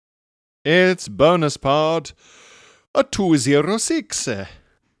It's BonusPod, a 206.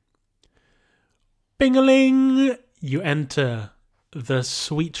 Bing-a-ling! You enter the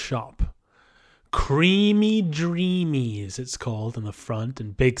sweet shop. Creamy Dreamies, it's called on the front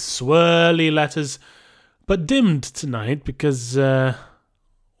in big swirly letters, but dimmed tonight because, it's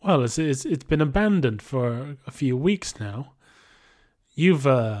been abandoned for a few weeks now. You've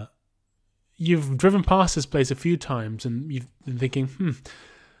driven past this place a few times and you've been thinking,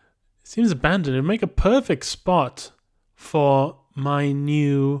 it seems abandoned. It'd make a perfect spot for my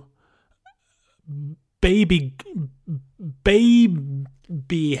new baby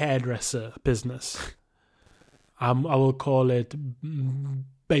hairdresser business. I will call it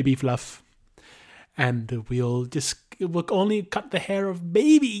Baby Fluff, and we'll only cut the hair of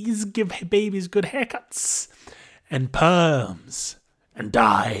babies, give babies good haircuts, and perms and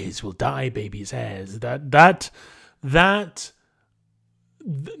dyes. We'll dye babies' hairs. That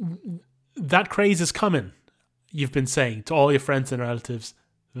craze is coming. You've been saying to all your friends and relatives,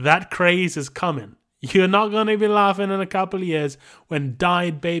 that craze is coming. You're not going to be laughing in a couple of years when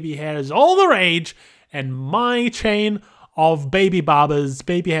dyed baby hair is all the rage and my chain of baby barbers,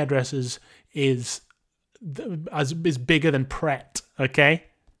 baby hairdressers is bigger than Pret, okay?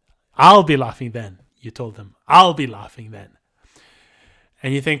 I'll be laughing then, you told them. I'll be laughing then.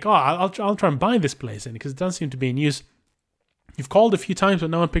 And you think, I'll try and buy this place in because it doesn't seem to be in use. You've called a few times,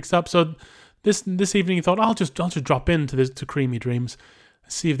 but no one picks up. So this evening you thought, I'll just drop to Creamy Dreams,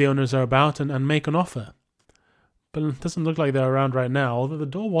 see if the owners are about and make an offer. But it doesn't look like they're around right now, although the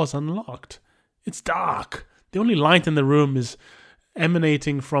door was unlocked. It's dark. The only light in the room is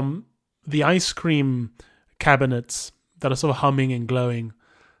emanating from the ice cream cabinets that are sort of humming and glowing.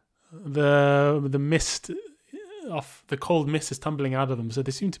 The mist of the cold mist is tumbling out of them, so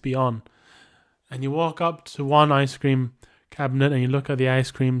they seem to be on. And you walk up to one ice cream cabinet and you look at the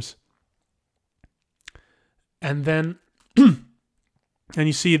ice creams, and then and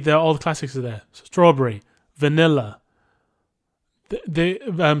you see all the classics are there: strawberry, vanilla,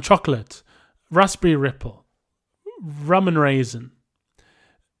 the chocolate, raspberry ripple, rum and raisin.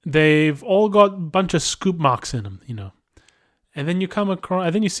 They've all got a bunch of scoop marks in them, you know. And then you come across,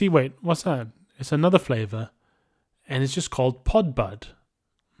 and then you see, wait, what's that? It's another flavor, and it's just called Pod Bud.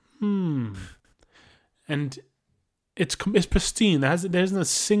 And it's pristine. There isn't a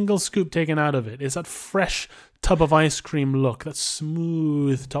single scoop taken out of it. It's that fresh tub of ice cream look, that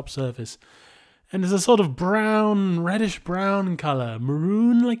smooth top surface. And there's a sort of brown, reddish brown color,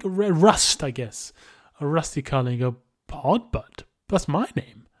 maroon, like a rust, I guess. A rusty color. You go, Pod Bud? That's my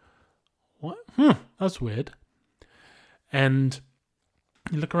name. What? That's weird. And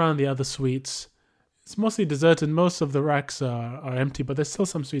you look around the other sweets. It's mostly deserted. Most of the racks are empty, but there's still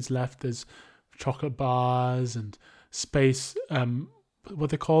some sweets left. There's chocolate bars and space,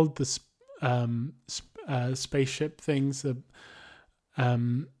 what they're called, the spaceship things,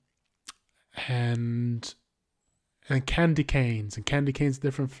 and candy canes,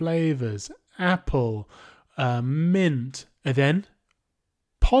 different flavors, apple, mint, and then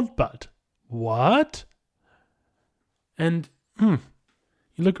Pod Bud. What? And you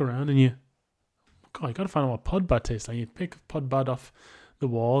look around and you gotta find out what Pod Bud tastes like. You pick Pod Bud off the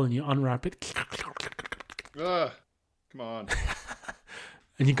wall and you unwrap it. Come on.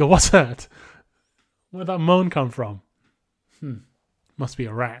 And you go, what's that? Where'd that moan come from? Must be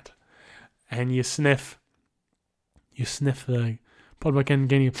a rat. And you sniff the Pod Bud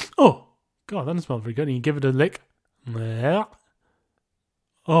again. You, oh, God, that doesn't smell very good. And you give it a lick.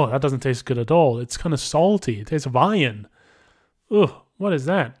 Oh, that doesn't taste good at all. It's kind of salty. It tastes of iron. Ugh, what is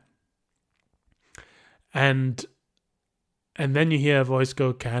that? And then you hear a voice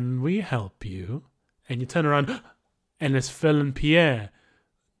go, "Can we help you?" And you turn around, and it's Phil and Pierre,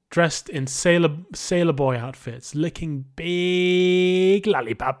 dressed in sailor boy outfits, licking big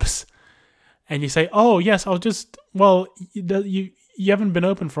lollipops. And you say, "Oh yes, you haven't been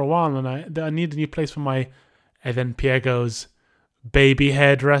open for a while, and I need a new place for my." And then Pierre goes, "Baby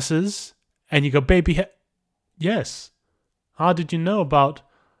hairdressers?" And you go, yes. How did you know about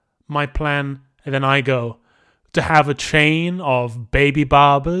my plan? And then I go, to have a chain of baby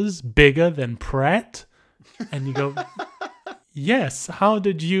barbers bigger than Pret? And you go, yes, how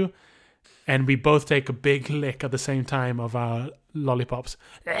did you? And we both take a big lick at the same time of our lollipops.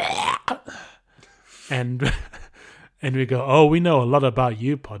 And we go, oh, we know a lot about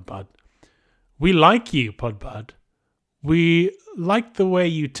you, Pod Bud. We like you, Pod Bud. We like the way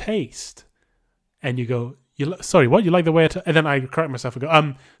you taste. And you go, sorry, what? You like the way and then I correct myself and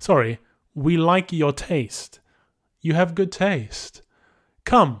go, sorry, we like your taste. You have good taste.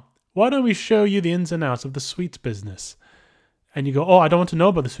 Come, why don't we show you the ins and outs of the sweets business? And you go, oh, I don't want to know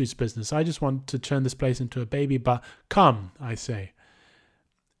about the sweets business. I just want to turn this place into a baby bar. Come, I say.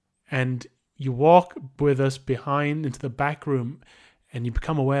 And you walk with us behind into the back room, and you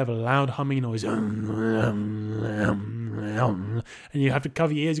become aware of a loud humming noise. And you have to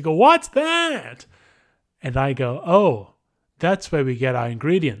cover your ears. You go, what's that? And I go, oh, that's where we get our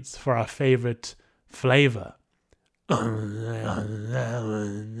ingredients for our favorite flavor.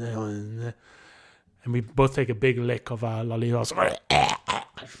 And we both take a big lick of our lollipops.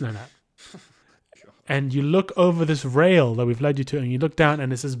 No. And you look over this rail that we've led you to, and you look down,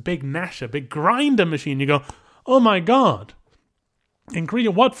 and it's this big gnasher, big grinder machine. You go, oh my God.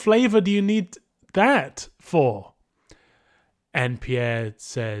 Ingredient, what flavor do you need that for? And Pierre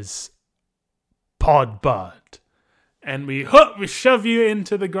says, pod bud. And we shove you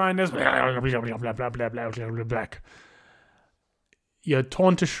into the grinders. You're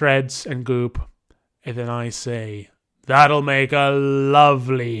torn to shreds and goop. And then I say, that'll make a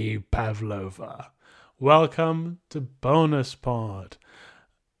lovely pavlova. Welcome to BonusPod.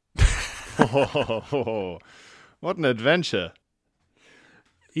 Oh, what an adventure.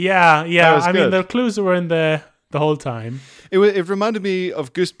 Yeah. I mean, good. the clues were in there the whole time. It reminded me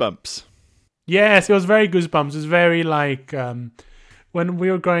of Goosebumps. Yes, it was very Goosebumps. It was very like when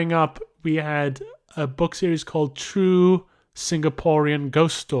we were growing up, we had a book series called True Singaporean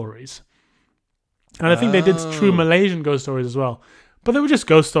Ghost Stories. And I think they did true Malaysian ghost stories as well. But they were just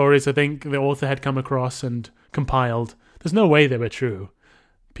ghost stories I think the author had come across and compiled. There's no way they were true,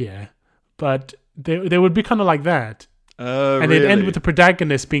 Pierre. But they would be kind of like that. And really? they'd end with the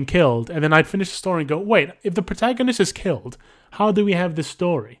protagonist being killed. And then I'd finish the story and go, wait, if the protagonist is killed, how do we have this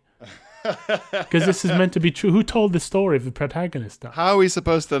story? Because this is meant to be true. Who told the story of the protagonist? How are we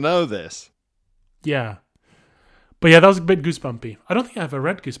supposed to know this? Yeah. But yeah, that was a bit goosebumpy. I don't think I ever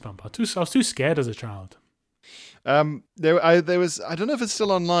read Goosebump. I was too scared as a child. There was, I don't know if it's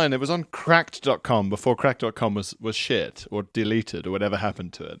still online. It was on cracked.com before cracked.com was shit or deleted or whatever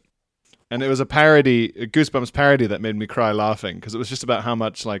happened to it. And it was a Goosebumps parody that made me cry laughing because it was just about how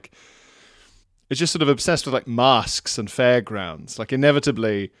much like it's just sort of obsessed with like masks and fairgrounds. Like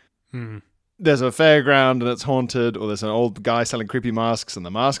inevitably there's a fairground and it's haunted, or there's an old guy selling creepy masks and the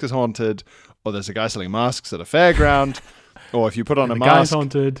mask is haunted, or there's a guy selling masks at a fairground, or if you put on a mask, the guy's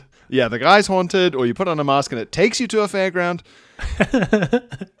haunted. Yeah, the guy's haunted, or you put on a mask and it takes you to a fairground.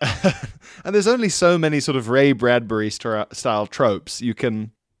 And there's only so many sort of Ray Bradbury style tropes you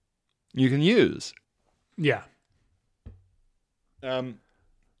can use. Yeah.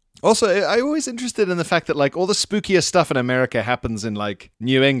 Also, I'm always interested in the fact that like all the spookiest stuff in America happens in like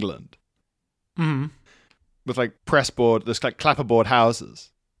New England. Mm-hmm. With like there's like clapperboard houses.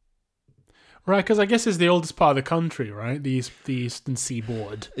 Right, because I guess it's the oldest part of the country, right? The eastern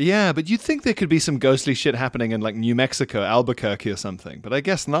seaboard. Yeah, but you'd think there could be some ghostly shit happening in like New Mexico, Albuquerque or something, but I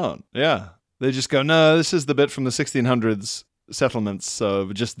guess not. Yeah. They just go, no, this is the bit from the 1600s settlements,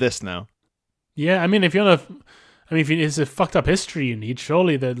 so just this now. Yeah, I mean, if it's a fucked up history you need,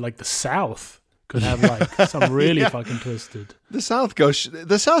 surely the South could have like some really fucking twisted. The South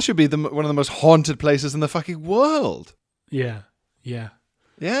should be one of the most haunted places in the fucking world. Yeah. Yeah,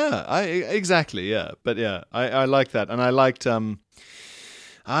 exactly, yeah. But yeah, I like that. And I liked,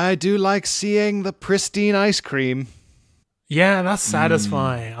 I do like seeing the pristine ice cream. Yeah, that's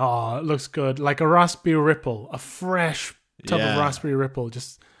satisfying. Oh, it looks good. Like a raspberry ripple, a fresh tub of raspberry ripple.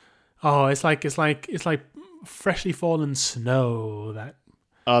 Just, it's like freshly fallen snow. That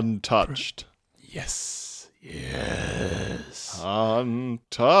untouched. Yes.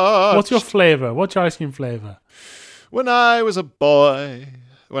 Untouched. What's your flavor? What's your ice cream flavor? When I was a boy,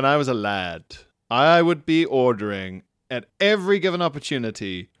 when I was a lad, I would be ordering at every given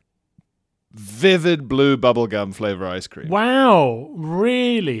opportunity vivid blue bubblegum flavor ice cream. Wow,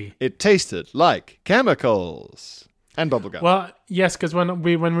 really? It tasted like chemicals and bubblegum. Well, yes, because when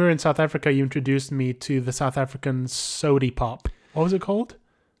we were in South Africa, you introduced me to the South African sody pop. What was it called?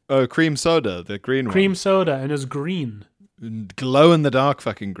 Oh, cream soda, the green one. Cream soda, and it was green. Glow in the dark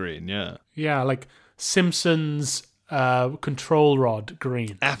fucking green, yeah. Yeah, like Simpsons control rod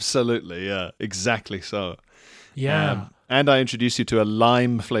green. Absolutely, yeah. Exactly so. Yeah. And I introduced you to a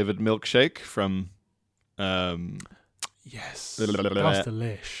lime-flavored milkshake from... yes. That was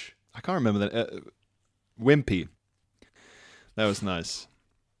delish. I can't remember that. Wimpy. That was nice.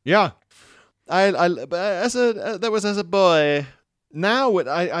 Yeah. That was as a boy. Now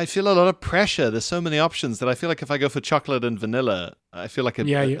I feel a lot of pressure. There's so many options that I feel like if I go for chocolate and vanilla, I feel like a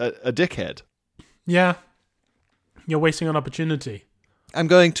dickhead. Yeah. You're wasting an opportunity. I'm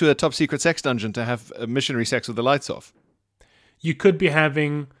going to a top secret sex dungeon to have missionary sex with the lights off. You could be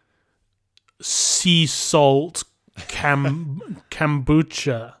having sea salt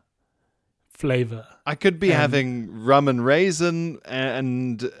kombucha flavor. I could be having rum and raisin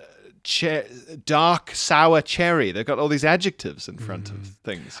and dark sour cherry. They've got all these adjectives in front of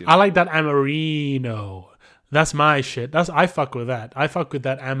things. I like that Amarino. That's my shit. I fuck with that. I fuck with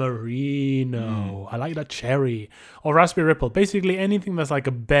that Amarino. I like that cherry or raspberry ripple. Basically anything that's like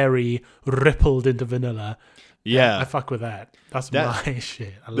a berry rippled into vanilla. Yeah, I fuck with that. That's my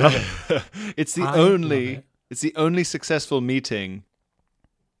shit. I love it. It's the only successful meeting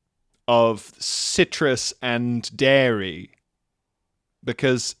of citrus and dairy,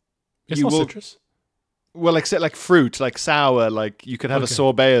 because it's not citrus. Well, except like fruit, like sour, like you could have a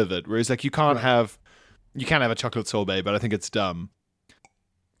sorbet of it, whereas like you can't have a chocolate sorbet, but I think it's dumb.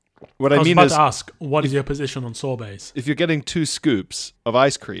 What I mean is, to ask, what is your position on sorbets? If you're getting 2 scoops of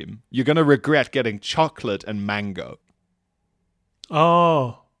ice cream, you're going to regret getting chocolate and mango.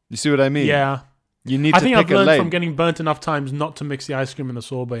 Oh. You see what I mean? Yeah. You need to pick a lane. I think I've learned from getting burnt enough times not to mix the ice cream in the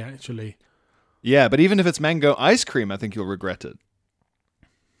sorbet, actually. Yeah, but even if it's mango ice cream, I think you'll regret it.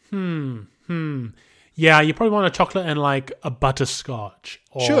 Yeah, you probably want a chocolate and like a butterscotch.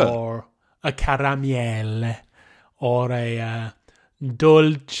 Or a caramel. Or a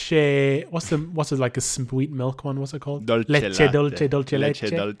dolce. What's it like a sweet milk one? What's it called? Leche.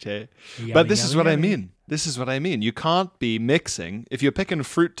 But this is what I mean. This is what I mean. You can't be mixing. If you're picking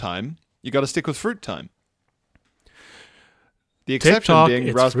fruit time, you got to stick with fruit time. The exception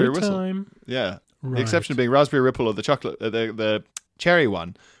being raspberry ripple. Yeah. Right. The exception being raspberry ripple or the chocolate, the cherry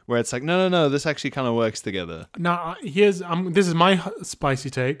one, where it's like, no, this actually kind of works together. Now, this is my spicy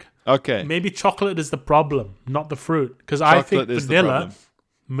take. Okay. Maybe chocolate is the problem, not the fruit. Because I think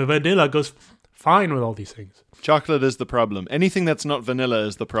vanilla goes fine with all these things. Chocolate is the problem. Anything that's not vanilla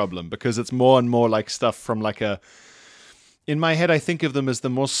is the problem, because it's more and more like stuff from like a... In my head, I think of them as the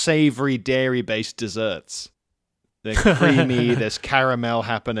more savory dairy-based desserts. They're creamy, there's caramel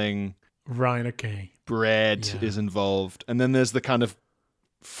happening. Right, okay. Bread is involved. And then there's the kind of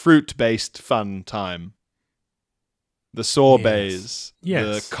fruit-based fun time. The sorbets,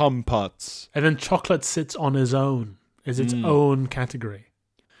 the compotes. And then chocolate sits on its own, is its own category.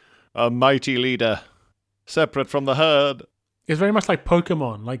 A mighty leader, separate from the herd. It's very much like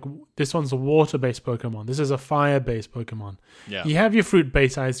Pokemon. Like, this one's a water-based Pokemon. This is a fire-based Pokemon. Yeah. You have your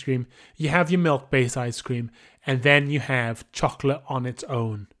fruit-based ice cream, you have your milk-based ice cream, and then you have chocolate on its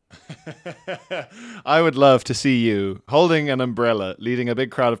own. I would love to see you holding an umbrella, leading a big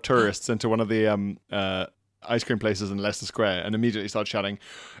crowd of tourists into one of the ice cream places in Leicester Square, and immediately start shouting,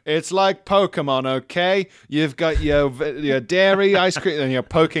 "It's like Pokemon, okay? You've got your dairy ice cream," and you're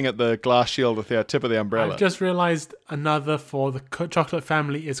poking at the glass shield with the tip of the umbrella. I've just realized another for the chocolate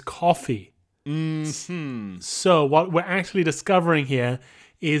family is coffee. Mm-hmm. So what we're actually discovering here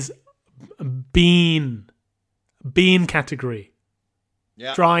is bean category.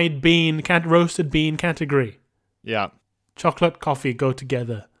 Yeah. Dried bean, roasted bean category. Yeah. Chocolate, coffee go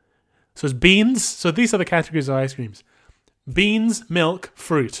together. So it's beans. So these are the categories of ice creams. Beans, milk,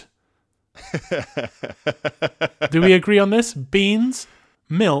 fruit. Do we agree on this? Beans,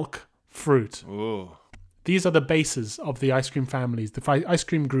 milk, fruit. Ooh. These are the bases of the ice cream families, the ice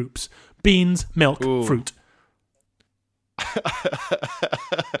cream groups. Beans, milk, fruit.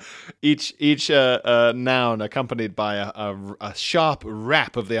 each noun accompanied by a sharp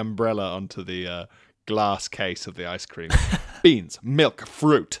rap of the umbrella onto the glass case of the ice cream. Beans, milk,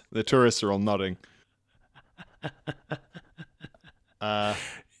 fruit. The tourists are all nodding. There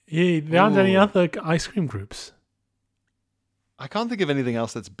aren't any other ice cream groups. I can't think of anything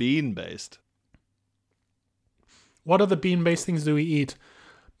else that's bean-based. What other bean-based things do we eat?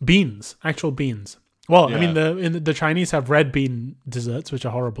 Beans, actual beans. Well, yeah. I mean, the Chinese have red bean desserts, which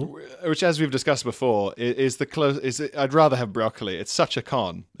are horrible. Which, as we've discussed before, I'd rather have broccoli. It's such a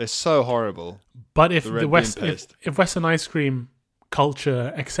con. They're so horrible. But if if Western ice cream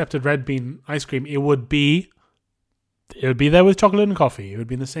culture accepted red bean ice cream, it would be there with chocolate and coffee. It would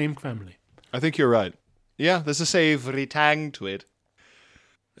be in the same family. I think you're right. Yeah, there's a savory tang to it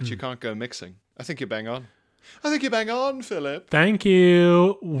that you can't go mixing. I think you're bang on. Philip. Thank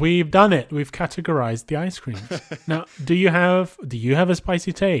you. We've done it. We've categorized the ice creams. Now, do you have a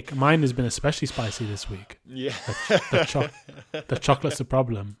spicy take? Mine has been especially spicy this week. Yeah. The chocolate's a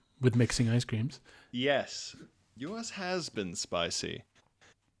problem with mixing ice creams. Yes. Yours has been spicy.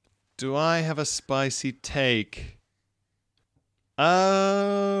 Do I have a spicy take?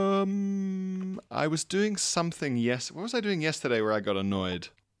 I was doing something what was I doing yesterday where I got annoyed?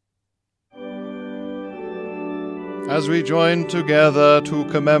 As we join together to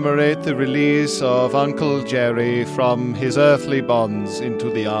commemorate the release of Uncle Jerry from his earthly bonds into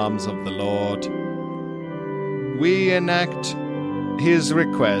the arms of the Lord, we enact his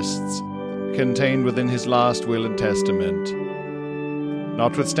requests contained within his last will and testament.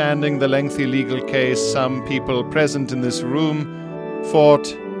 Notwithstanding the lengthy legal case, some people present in this room fought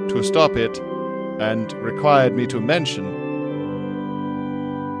to stop it and required me to mention.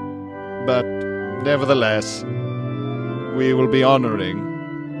 But nevertheless, we will be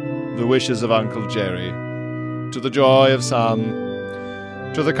honoring the wishes of Uncle Jerry, to the joy of some,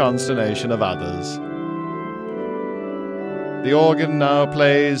 to the consternation of others. The organ now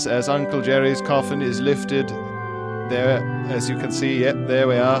plays as Uncle Jerry's coffin is lifted. There, as you can see, yep, there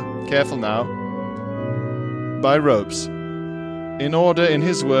we are. Careful now. By ropes. In order, in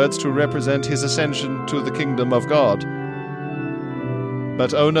his words, to represent his ascension to the kingdom of God.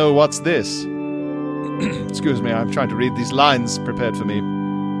 But oh no, what's this? Excuse me, I'm trying to read these lines prepared for me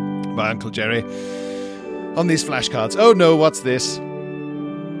by Uncle Jerry on these flashcards. Oh no, what's this?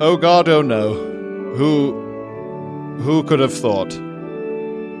 Oh God, oh no. Who could have thought?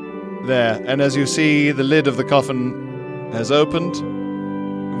 There, and as you see, the lid of the coffin has opened.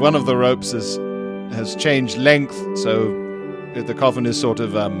 One of the ropes has changed length, so the coffin is sort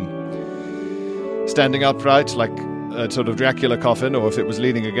of standing upright, like a sort of Dracula coffin, or if it was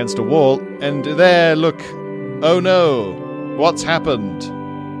leaning against a wall. And there, look, oh no, what's happened?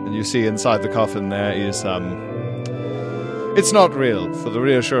 And you see inside the coffin there is it's not real, for the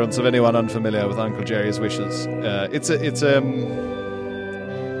reassurance of anyone unfamiliar with Uncle Jerry's wishes. I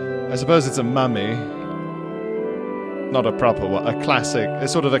suppose it's a mummy. Not a proper one,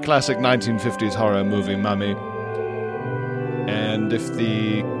 it's sort of a classic 1950s horror movie mummy. And if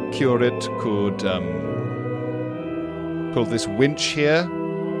the curate could pull this winch here,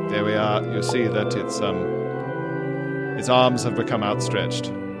 there we are, you see that its arms have become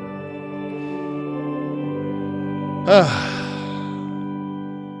outstretched.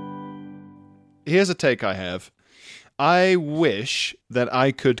 Here's a take I have. I wish that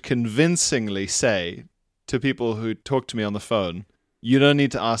I could convincingly say to people who talk to me on the phone, you don't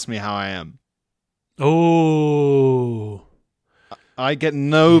need to ask me how I am. Oh. I get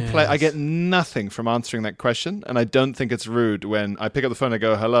I get nothing from answering that question, and I don't think it's rude when I pick up the phone and I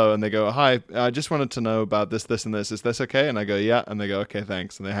go, hello, and they go, hi, I just wanted to know about this, this, and this. Is this okay? And I go, yeah, and they go, okay,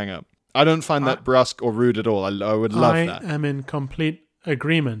 thanks, and they hang up. I don't find that brusque or rude at all. I would love that. I am in complete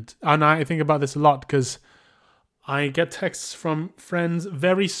agreement, and I think about this a lot because I get texts from friends,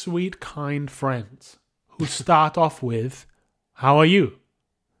 very sweet, kind friends, who start off with, how are you?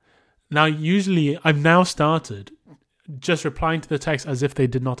 Now, usually, I've now started just replying to the text as if they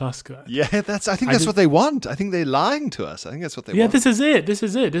did not ask that. Yeah, I think that's what they want. I think they're lying to us. I think that's what they want. Yeah, this is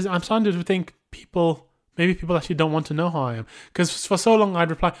it. I'm starting to think maybe people actually don't want to know how I am. Because for so long I'd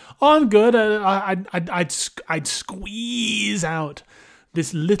reply, oh, I'm good. I'd squeeze out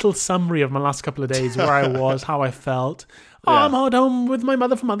this little summary of my last couple of days, where I was, how I felt. Oh, yeah. I'm at home with my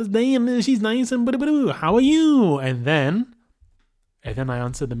mother for Mother's Day, and she's nice, and how are you? And then I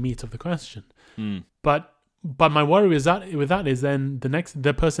answer the meat of the question. But my worry is that is then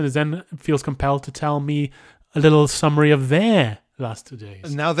the person is then feels compelled to tell me a little summary of their last 2 days.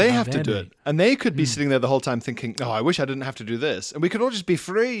 And now they have to do it. And they could be sitting there the whole time thinking, oh, I wish I didn't have to do this. And we could all just be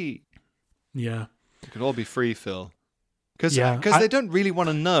free. Yeah. We could all be free, Phil. Because they don't really want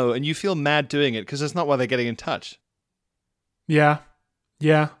to know, and you feel mad doing it because that's not why they're getting in touch. Yeah.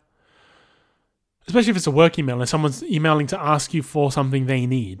 Yeah. Especially if it's a work email and someone's emailing to ask you for something they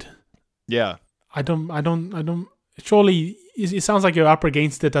need. Yeah. I don't. Surely, it sounds like you're up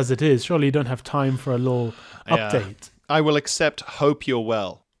against it as it is. Surely you don't have time for a little update. I will accept hope you're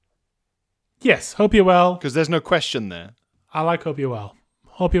well. Yes, hope you're well. Because there's no question there. I like hope you're well.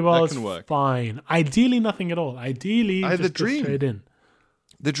 Hope you're well is fine. Ideally, nothing at all. Ideally, just go straight in.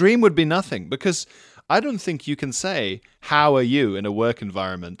 The dream would be nothing, because I don't think you can say, how are you in a work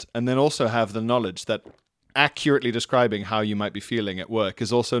environment, and then also have the knowledge that accurately describing how you might be feeling at work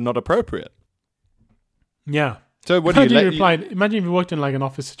is also not appropriate. Yeah. So what imagine if you worked in like an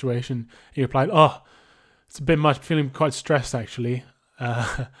office situation, you replied, oh, it's a bit much, feeling quite stressed actually.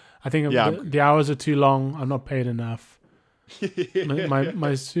 I think the hours are too long, I'm not paid enough.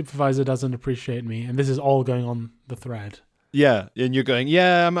 my supervisor doesn't appreciate me, and this is all going on the thread. Yeah, and you're going,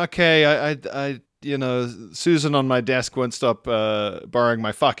 yeah, I'm okay. I Susan on my desk won't stop borrowing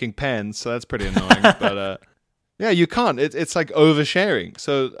my fucking pens, so that's pretty annoying. But yeah, you can't. It's like oversharing.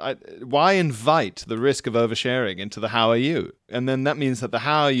 So why invite the risk of oversharing into the how are you? And then that means that the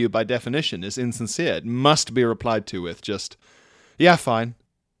how are you, by definition, is insincere. It must be replied to with just, yeah, fine.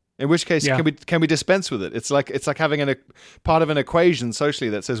 In which case, can we dispense with it? It's like having a part of an equation socially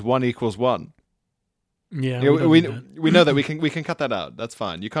that says 1 = 1. Yeah, we know that we can cut that out. That's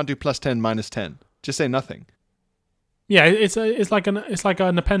fine. You can't do +10 - 10. Just say nothing. Yeah, it's like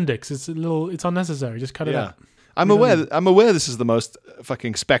an appendix. It's unnecessary. Just cut it Yeah. out. I'm aware this is the most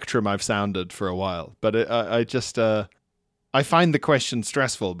fucking spectrum I've sounded for a while, but I find the question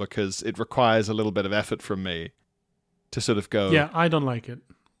stressful because it requires a little bit of effort from me to sort of go. Yeah, I don't like it.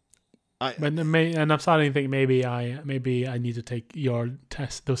 And I'm starting to think maybe I need to take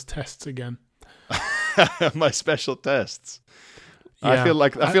those tests again. My special tests. Yeah. I feel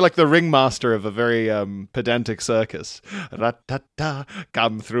like the ringmaster of a very pedantic circus. Rat-ta-ta,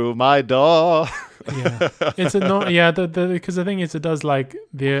 come through my door. Yeah, it's because the thing is, it does like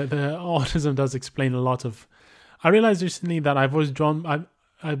the autism does explain a lot of. I realized recently that I've always the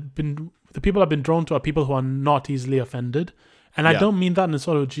people I've been drawn to are people who are not easily offended, and I don't mean that in a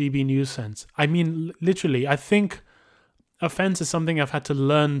sort of GB News sense. I mean literally. I think offense is something I've had to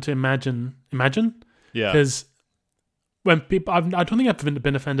learn to imagine. Yeah, because when people, I don't think I've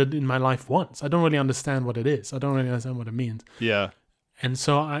been offended in my life once. I don't really understand what it is. I don't really understand what it means. Yeah, and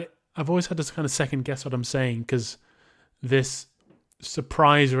so I've always had to kind of second guess what I'm saying because this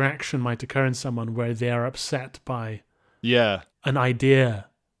surprise reaction might occur in someone where they are upset by an idea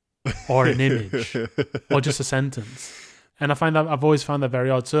or an image or just a sentence. And I find that I've always found that very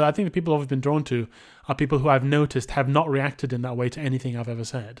odd. So I think the people I've been drawn to are people who I've noticed have not reacted in that way to anything I've ever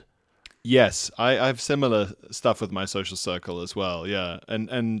said. Yes, I have similar stuff with my social circle as well. Yeah,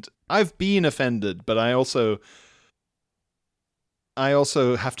 and I've been offended, but I also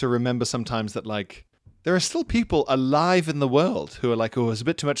have to remember sometimes that like there are still people alive in the world who are like, oh, it's a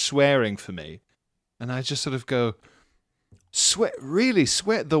bit too much swearing for me, and I just sort of go, swear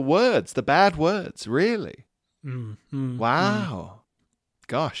the words, the bad words, really. Wow,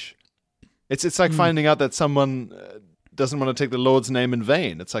 gosh, it's like finding out that someone doesn't want to take the Lord's name in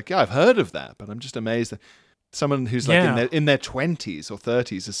vain. It's like, yeah, I've heard of that, but I'm just amazed that someone who's like in their 20s or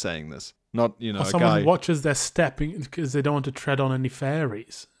 30s is saying this. Not, or a someone guy who watches their step because they don't want to tread on any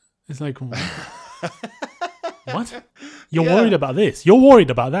fairies. It's like, what? You're worried about this. You're worried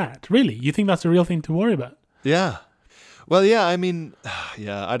about that. Really? You think that's a real thing to worry about? Yeah. Well, yeah, I mean,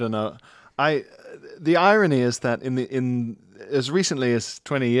 I don't know. The irony is that in as recently as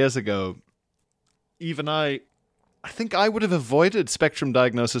 20 years ago, even I think I would have avoided spectrum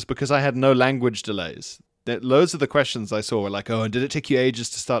diagnosis because I had no language delays. Loads of the questions I saw were like, oh, and did it take you ages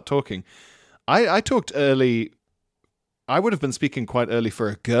to start talking? I talked early. I would have been speaking quite early for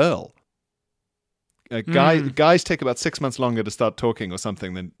a girl. Guys take about 6 months longer to start talking or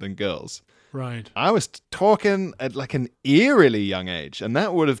something than girls. Right. I was talking at like an eerily young age, and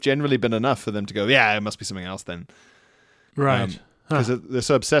that would have generally been enough for them to go, yeah, it must be something else then. Right. Because they're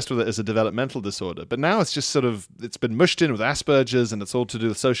so obsessed with it as a developmental disorder. But now it's just sort of, it's been mushed in with Asperger's, and it's all to do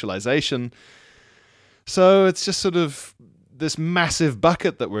with socialization. So it's just sort of this massive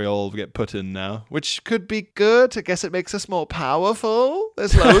bucket that we all get put in now, which could be good. I guess it makes us more powerful.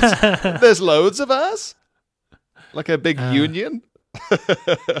 There's loads, there's loads of us. Like a big union.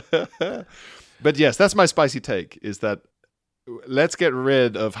 But yes, that's my spicy take, is that let's get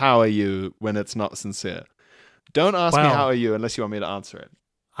rid of how are you when it's not sincere. Don't ask me how are you unless you want me to answer it.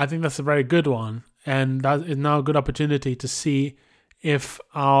 I think that's a very good one. And that is now a good opportunity to see if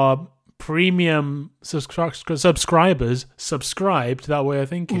our premium subscribers subscribe to that way of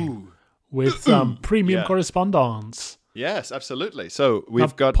thinking with premium correspondence. Yes, absolutely. So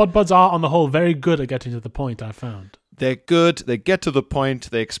we've got... Podbuds are, on the whole, very good at getting to the point, I found. They're good. They get to the point.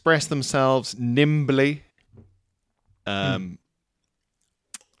 They express themselves nimbly.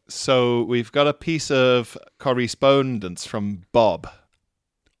 So we've got a piece of correspondence from Bob.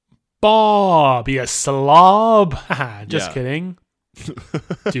 Bob, you slob. Just kidding.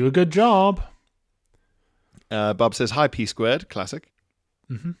 Do a good job. Bob says, hi, P squared. Classic.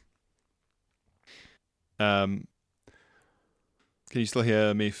 Mm-hmm. Can you still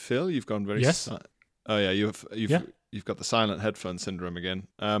hear me, Phil? You've gone very... Yes. Oh, yeah. You've got the silent headphone syndrome again.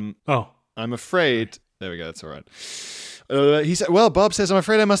 I'm afraid... There we go. That's all right. He said, well, Bob says, I'm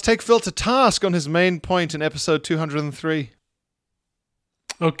afraid I must take Phil to task on his main point in episode 203.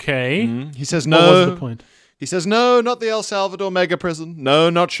 Okay. He says, no. What was the point? He says, no, not the El Salvador mega prison. No,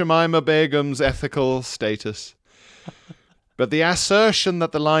 not Shamima Begum's ethical status. But the assertion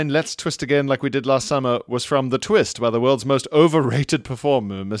that the line, let's twist again like we did last summer, was from The Twist by the world's most overrated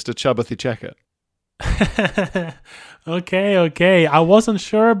performer, Mr. Chubbathy Checker. Okay. I wasn't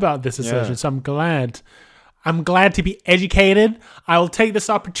sure about this assertion, so I'm glad. I'm glad to be educated. I will take this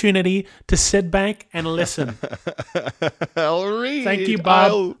opportunity to sit back and listen. I'll read. Thank you,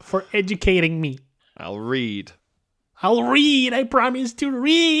 Bob, for educating me. I'll read. I promise to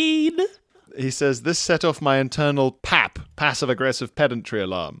read. He says, this set off my internal PAP, passive-aggressive pedantry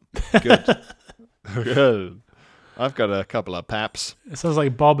alarm. Good. Good. I've got a couple of paps. It sounds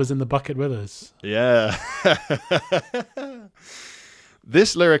like Bob is in the bucket with us. Yeah.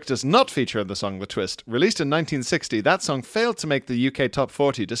 This lyric does not feature in the song The Twist. Released in 1960, that song failed to make the UK top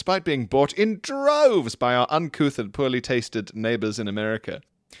 40 despite being bought in droves by our uncouth and poorly tasted neighbours in America.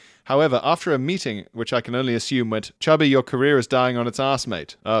 However, after a meeting, which I can only assume went, "Chubby, your career is dying on its arse,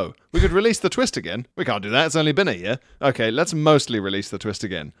 mate." Oh, we could release The Twist again? We can't do that, it's only been a year. Okay, let's mostly release The Twist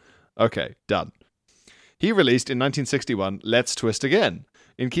again. Okay, done. He released in 1961, Let's Twist Again.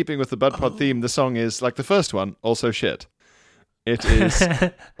 In keeping with the BudPod theme, the song is, like the first one, also shit. It is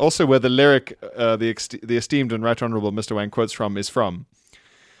also where the lyric the esteemed and right honourable Mr. Wang quotes from is from,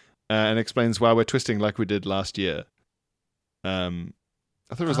 and explains why we're twisting like we did last year. I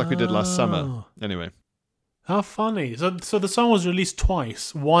thought it was like we did last summer. Anyway. How funny. So the song was released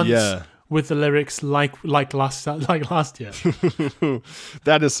twice. Once with the lyrics like last year.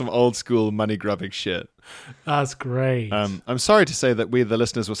 That is some old school money grubbing shit. That's great. I'm sorry to say that we, the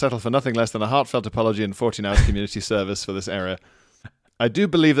listeners, will settle for nothing less than a heartfelt apology and 14 hours community service for this error. I do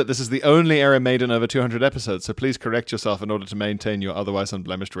believe that this is the only error made in over 200 episodes, so please correct yourself in order to maintain your otherwise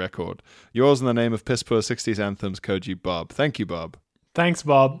unblemished record. Yours in the name of piss poor 60s anthems, Koji Bob. Thank you, Bob. Thanks,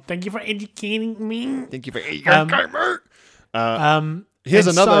 Bob. Thank you for educating me. Thank you for educating me. Here's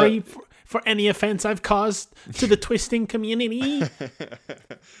another. Sorry for any offense I've caused to the twisting community.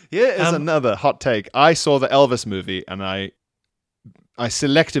 Here is another hot take. I saw the Elvis movie and I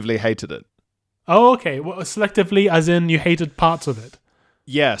selectively hated it. Oh, okay. Well, selectively, as in you hated parts of it.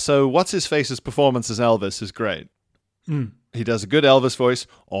 Yeah. So what's his face's performance as Elvis is great. He does a good Elvis voice.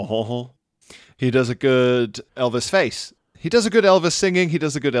 He does a good Elvis face. He does a good Elvis singing. He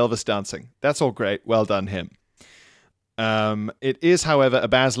does a good Elvis dancing. That's all great. Well done, him. It is, however, a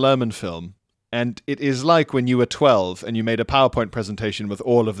Baz Luhrmann film, and it is like when you were 12 and you made a PowerPoint presentation with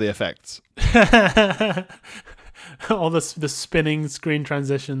all of the effects. All the spinning screen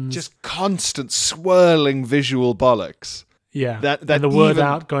transitions. Just constant swirling visual bollocks. Yeah. That and the word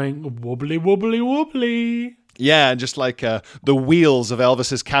out going wobbly, wobbly, wobbly. Yeah, and just like the wheels of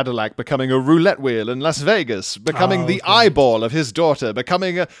Elvis's Cadillac becoming a roulette wheel in Las Vegas, becoming the eyeball of his daughter,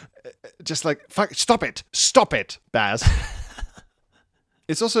 becoming a... Just like, fuck, stop it, Baz.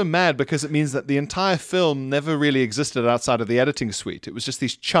 It's also mad because it means that the entire film never really existed outside of the editing suite. It was just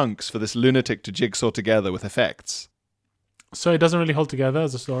these chunks for this lunatic to jigsaw together with effects. So it doesn't really hold together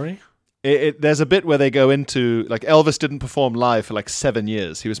as a story? There's a bit where they go into... Like, Elvis didn't perform live for like 7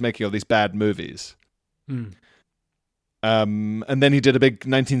 years. He was making all these bad movies. And then he did a big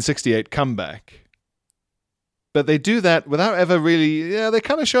 1968 comeback. But they do that without ever really... Yeah, they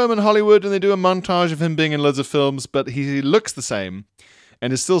kind of show him in Hollywood and they do a montage of him being in loads of films, but he looks the same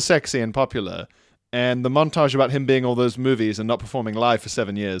and is still sexy and popular. And the montage about him being all those movies and not performing live for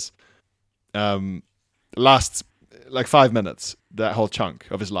 7 years lasts like 5 minutes, that whole chunk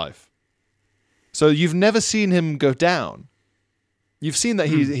of his life. So you've never seen him go down. You've seen that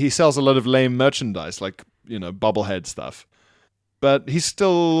he sells a lot of lame merchandise, like, you know, bobblehead stuff. But he's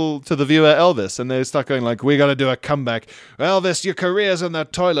still, to the viewer, Elvis. And they start going like, we got to do a comeback. Elvis, your career's in the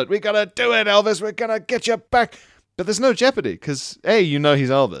toilet. We got to do it, Elvis. We're going to get you back. But there's no jeopardy because, A, you know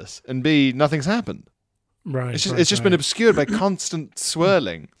he's Elvis. And B, nothing's happened. Right. It's just been obscured by constant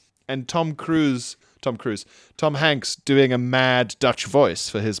swirling. And Tom Hanks doing a mad Dutch voice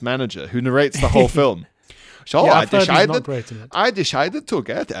for his manager who narrates the whole film. So yeah, I decided to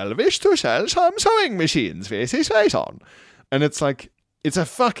get Elvis to sell some sewing machines with his face on. And it's like, it's a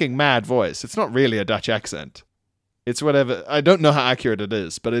fucking mad voice. It's not really a Dutch accent. It's whatever. I don't know how accurate it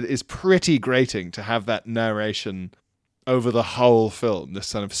is, but it is pretty grating to have that narration over the whole film.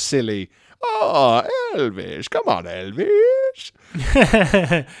 This kind of silly, Elvis, come on, Elvis.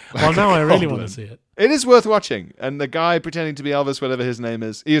 Well, now I really want to see it. It is worth watching. And the guy pretending to be Elvis, whatever his name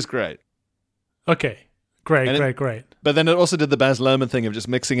is, he is great. Okay. Great. But then it also did the Baz Luhrmann thing of just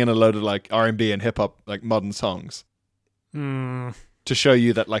mixing in a load of like R&B and hip hop, like modern songs. To show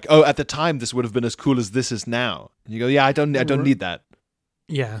you that, like, oh, at the time this would have been as cool as this is now. And you go, yeah, I don't need that.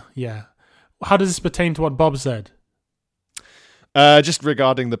 Yeah. How does this pertain to what Bob said? Just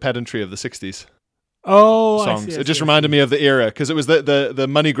regarding the pedantry of the 60s. Oh, songs. I see, it just reminded me of the era because it was the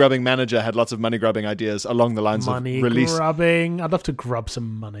money grubbing manager had lots of money grubbing ideas along the lines of release. Money grubbing. I'd love to grub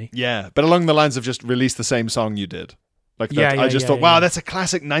some money. Yeah, but along the lines of just release the same song you did. Like that. I just thought, wow, that's a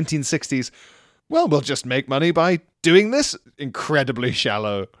classic 1960s. Well, we'll just make money by doing this incredibly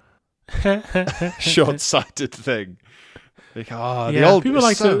shallow, short-sighted thing. Like, the old people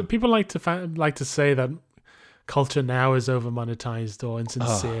like to say that culture now is over monetized or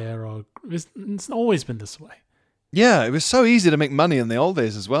insincere, or it's always been this way. Yeah, it was so easy to make money in the old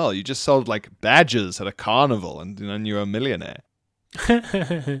days as well. You just sold like badges at a carnival, and then you're a millionaire.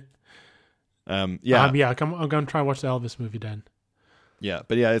 Yeah, I'm going to try and watch the Elvis movie then. yeah,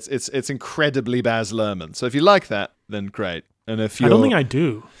 but yeah, it's incredibly Baz Luhrmann. So if you like that, then great. And if I don't think I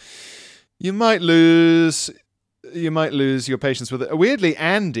do. you might lose your patience with it. Weirdly,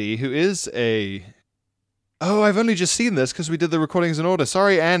 Andy, who is a I've only just seen this because we did the recordings in order.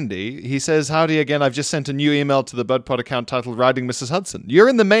 Sorry, Andy. He says, howdy again. I've just sent a new email to the BudPod account titled Riding Mrs. Hudson. You're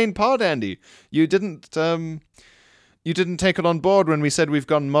in the main pod, Andy. You didn't take it on board when we said we've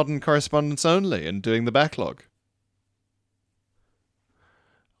gone modern correspondence only and doing the backlog.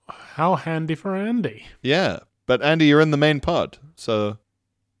 How handy for Andy. Yeah, but Andy, you're in the main pod, so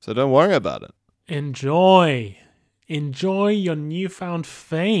don't worry about it. Enjoy your newfound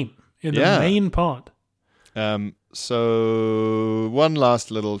fame in the main pod. So one last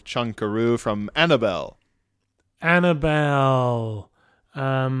little chunkaroo from Annabelle.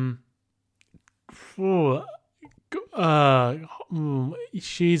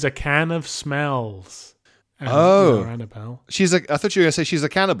 She's a can of smells. I Annabelle. thought you were going to say she's a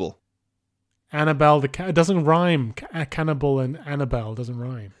cannibal. Annabelle it doesn't rhyme. Cannibal and Annabelle doesn't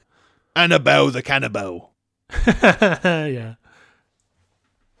rhyme. Annabelle the cannibal. Yeah.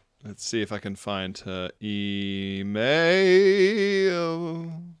 Let's see if I can find her email.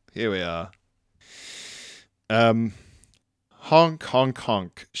 Here we are. Honk, honk,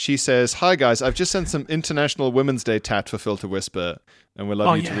 honk. She says, hi guys, I've just sent some International Women's Day tat for Filter Whisper, and we'd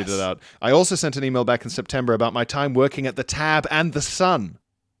love you to read it out. I also sent an email back in September about my time working at the Tab and the Sun.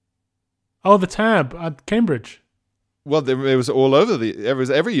 Oh, the Tab at Cambridge. Well, it was all over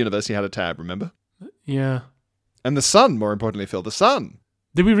every university had a Tab, remember? Yeah. And the Sun, more importantly, Phil, the Sun.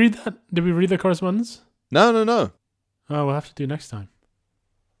 Did we read that? Did we read the correspondence? No. Oh, we'll have to do next time.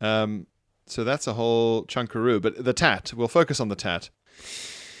 So that's a whole chunkaroo. But the tat, we'll focus on the tat.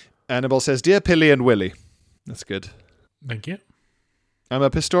 Annabelle says, Dear Pilly and Willy. That's good. Thank you. I'm a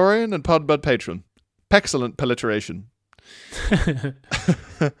Pistorian and Podbud patron. Pexcellent pelliteration.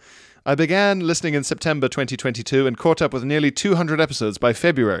 I began listening in September 2022 and caught up with nearly 200 episodes by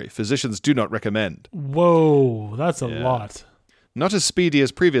February. Physicians do not recommend. Whoa, that's a lot. Not as speedy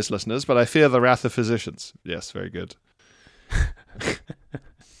as previous listeners, but I fear the wrath of physicians. Yes, very good.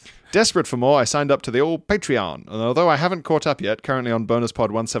 Desperate for more, I signed up to the old Patreon, and although I haven't caught up yet, currently on BonusPod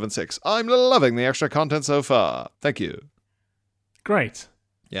 176, I'm loving the extra content so far. Thank you. Great.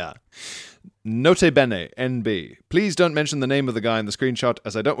 Yeah. Note bene, NB. Please don't mention the name of the guy in the screenshot,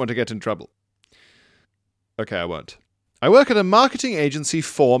 as I don't want to get in trouble. Okay, I won't. I work at a marketing agency,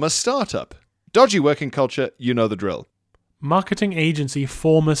 former startup. Dodgy working culture, you know the drill. Marketing agency,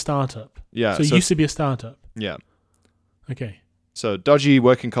 former startup. Yeah. So it used to be a startup. Yeah. Okay. So, dodgy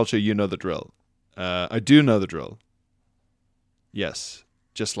working culture, you know the drill. I do know the drill. Yes.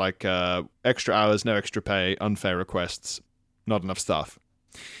 Just like extra hours, no extra pay, unfair requests, not enough staff.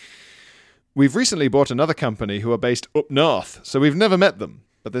 We've recently bought another company who are based up north, so we've never met them.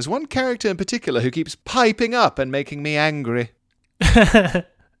 But there's one character in particular who keeps piping up and making me angry.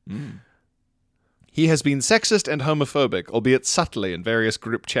 He has been sexist and homophobic, albeit subtly in various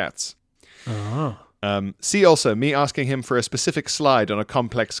group chats. See also me asking him for a specific slide on a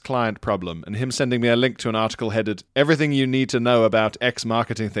complex client problem, and him sending me a link to an article headed, Everything You Need to Know About X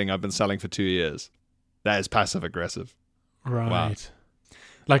Marketing Thing I've Been Selling for 2 years. That is passive-aggressive. Right. Wow.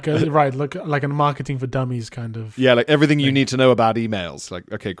 Like a marketing for dummies kind of. Yeah, like everything you need to know about emails.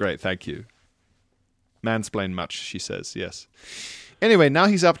 Like, okay, great, thank you. Mansplain much, she says, yes. Anyway, now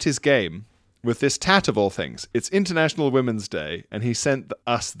he's upped his game with this tat of all things. It's International Women's Day, and he sent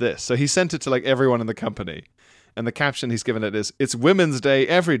us this. So he sent it to like everyone in the company. And the caption he's given it is, It's Women's Day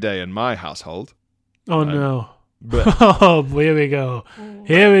every day in my household. Oh, no. Oh, here we go.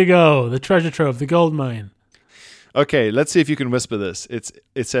 Here we go. The treasure trove, the gold mine. Okay, let's see if you can whisper this.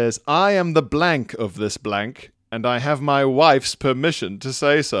 It says, I am the blank of this blank, and I have my wife's permission to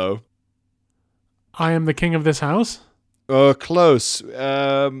say so. I am the king of this house? Oh, close.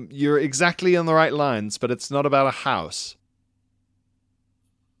 You're exactly on the right lines, but it's not about a house.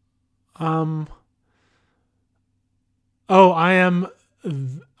 Oh, I am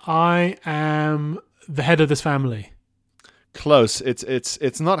the head of this family. Close.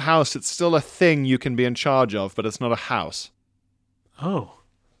 It's not house. It's still a thing you can be in charge of, but it's not a house. Oh.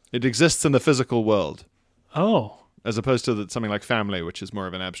 It exists in the physical world. Oh. As opposed to something like family, which is more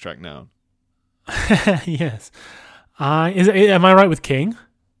of an abstract noun. Yes. Am I right with king?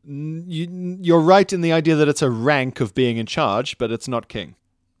 You're right in the idea that it's a rank of being in charge, but it's not king.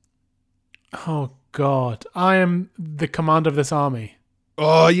 Oh, God. I am the commander of this army.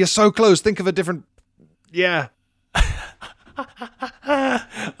 Oh, you're so close. Think of a different... Yeah.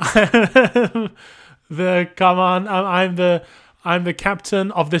 Come on, I'm the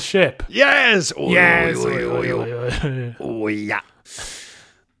captain of the ship. Yes. Yes. Oh, yeah.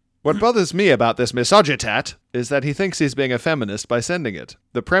 What bothers me about this misogytat is that he thinks he's being a feminist by sending it.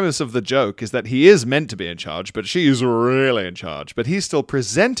 The premise of the joke is that he is meant to be in charge, but she's really in charge. But he's still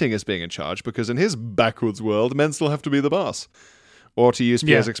presenting as being in charge because in his backwards world, men still have to be the boss. Or to use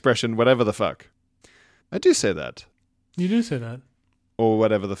Pierre's expression, whatever the fuck. I do say that. You do say that. Or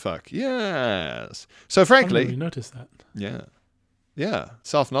whatever the fuck. Yes. So frankly... I didn't really notice that. Yeah. Yeah.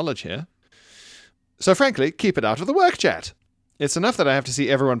 Self-knowledge here. So frankly, keep it out of the work chat. It's enough that I have to see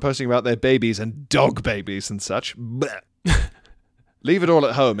everyone posting about their babies and dog babies and such. Leave it all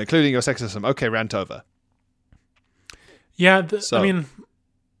at home, including your sexism. Okay, rant over. Yeah, I mean,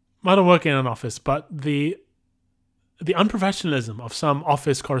 I don't work in an office, but the unprofessionalism of some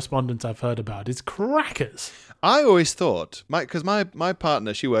office correspondents I've heard about is crackers. I always thought, because my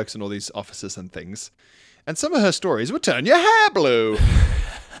partner, she works in all these offices and things, and some of her stories would turn your hair blue.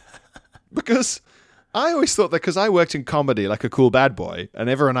 Because... I always thought that because I worked in comedy like a cool bad boy, and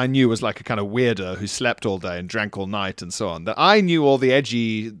everyone I knew was like a kind of weirdo who slept all day and drank all night and so on, that I knew all the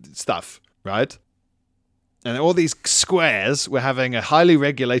edgy stuff, right? And all these squares were having a highly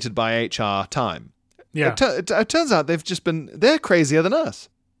regulated by HR time. Yeah. It turns out they're crazier than us.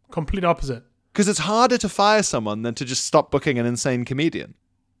 Complete opposite. Because it's harder to fire someone than to just stop booking an insane comedian.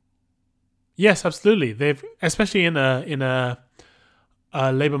 Yes, absolutely. They've, especially in a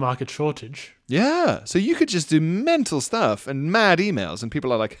labor market shortage. Yeah, so you could just do mental stuff and mad emails, and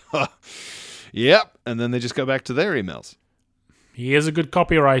people are like, huh, yep, and then they just go back to their emails. He is a good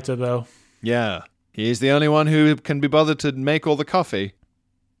copywriter, though. Yeah, he's the only one who can be bothered to make all the coffee.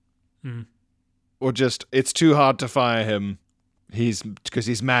 Or just, it's too hard to fire him. He's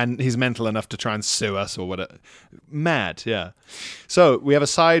mental enough to try and sue us or whatever. Mad, yeah. So, we have a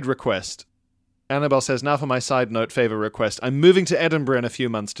side request. Annabelle says, now for my side note favor request. I'm moving to Edinburgh in a few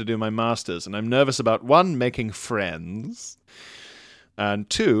months to do my master's, and I'm nervous about 1, making friends, and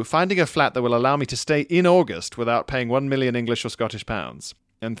 2, finding a flat that will allow me to stay in August without paying 1 million English or Scottish pounds,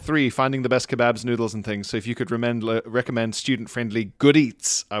 and 3, finding the best kebabs, noodles, and things. So if you could recommend student-friendly good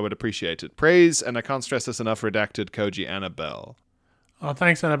eats, I would appreciate it. Praise, and I can't stress this enough, redacted Koji Annabelle. Oh,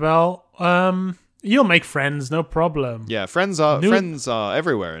 thanks, Annabelle. You'll make friends, no problem. Yeah, friends are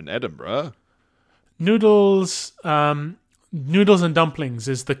everywhere in Edinburgh. Noodles and dumplings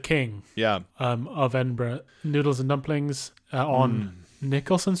is the king. Yeah. Of Edinburgh. Noodles and dumplings on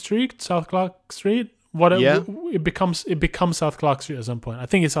Nicholson Street, South Clark Street. It becomes South Clark Street at some point. I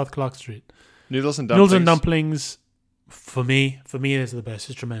think it's South Clark Street. Noodles and dumplings. For me, it's the best.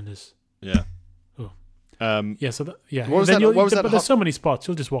 It's tremendous. Yeah. Oh. What was that? But there's so many spots.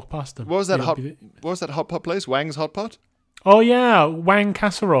 You'll just walk past them. What was that hot pot place? Wang's Hot Pot? Oh yeah, Wang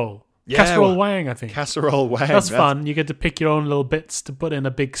Casserole. Yeah, Casserole Wang, I think. Casserole Wang. That's fun. You get to pick your own little bits to put in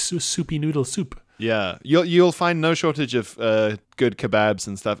a big soupy noodle soup. Yeah, you'll find no shortage of good kebabs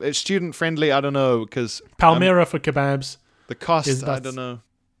and stuff. It's student friendly. I don't know because Palmyra for kebabs. The cost, I don't know.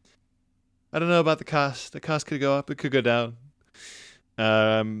 I don't know about the cost. The cost could go up. It could go down.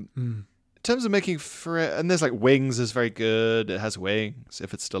 In terms of making and there's like Wings is very good. It has wings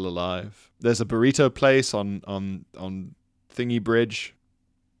if it's still alive. There's a burrito place on Thingy Bridge.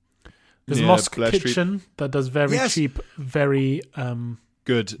 There's Mosque Kitchen that does very cheap, very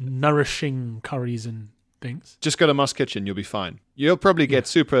good, nourishing curries and things. Just go to Mosque Kitchen, you'll be fine. You'll probably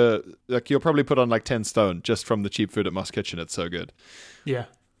get you'll probably put on like 10 stone just from the cheap food at Mosque Kitchen. It's so good. Yeah.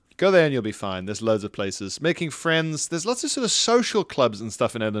 Go there and you'll be fine. There's loads of places. Making friends. There's lots of sort of social clubs and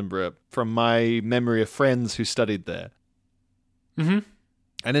stuff in Edinburgh from my memory of friends who studied there. Mm-hmm.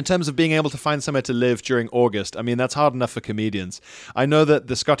 And in terms of being able to find somewhere to live during August, I mean, that's hard enough for comedians. I know that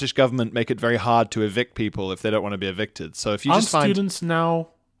the Scottish government make it very hard to evict people if they don't want to be evicted. So if you just find students now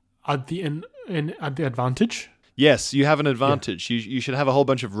at the advantage? Yes, you have an advantage. Yeah. You should have a whole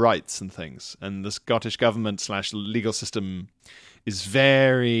bunch of rights and things. And the Scottish government / legal system is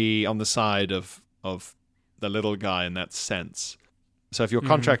very on the side of the little guy in that sense. So if your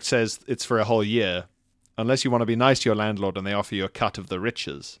contract says it's for a whole year, unless you want to be nice to your landlord and they offer you a cut of the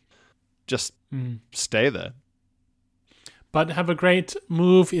riches, just stay there. But have a great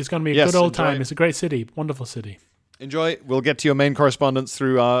move. It's going to be a good old time. It's a great city. Wonderful city. Enjoy. We'll get to your main correspondence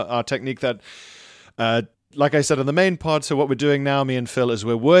through our technique that, like I said in the main pod, so what we're doing now, me and Phil, is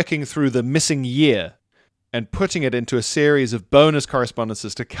we're working through the missing year and putting it into a series of bonus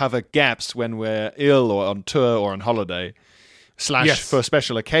correspondences to cover gaps when we're ill or on tour or on holiday. / for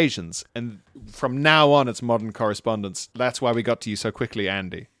special occasions. And from now on, it's modern correspondence. That's why we got to you so quickly,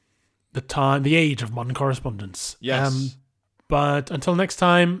 Andy. The age of modern correspondence. Yes. But until next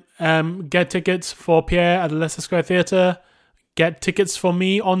time, get tickets for Pierre at the Leicester Square Theatre. Get tickets for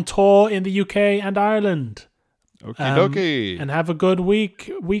me on tour in the UK and Ireland. Okie dokie. And have a good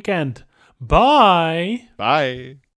weekend. Bye. Bye.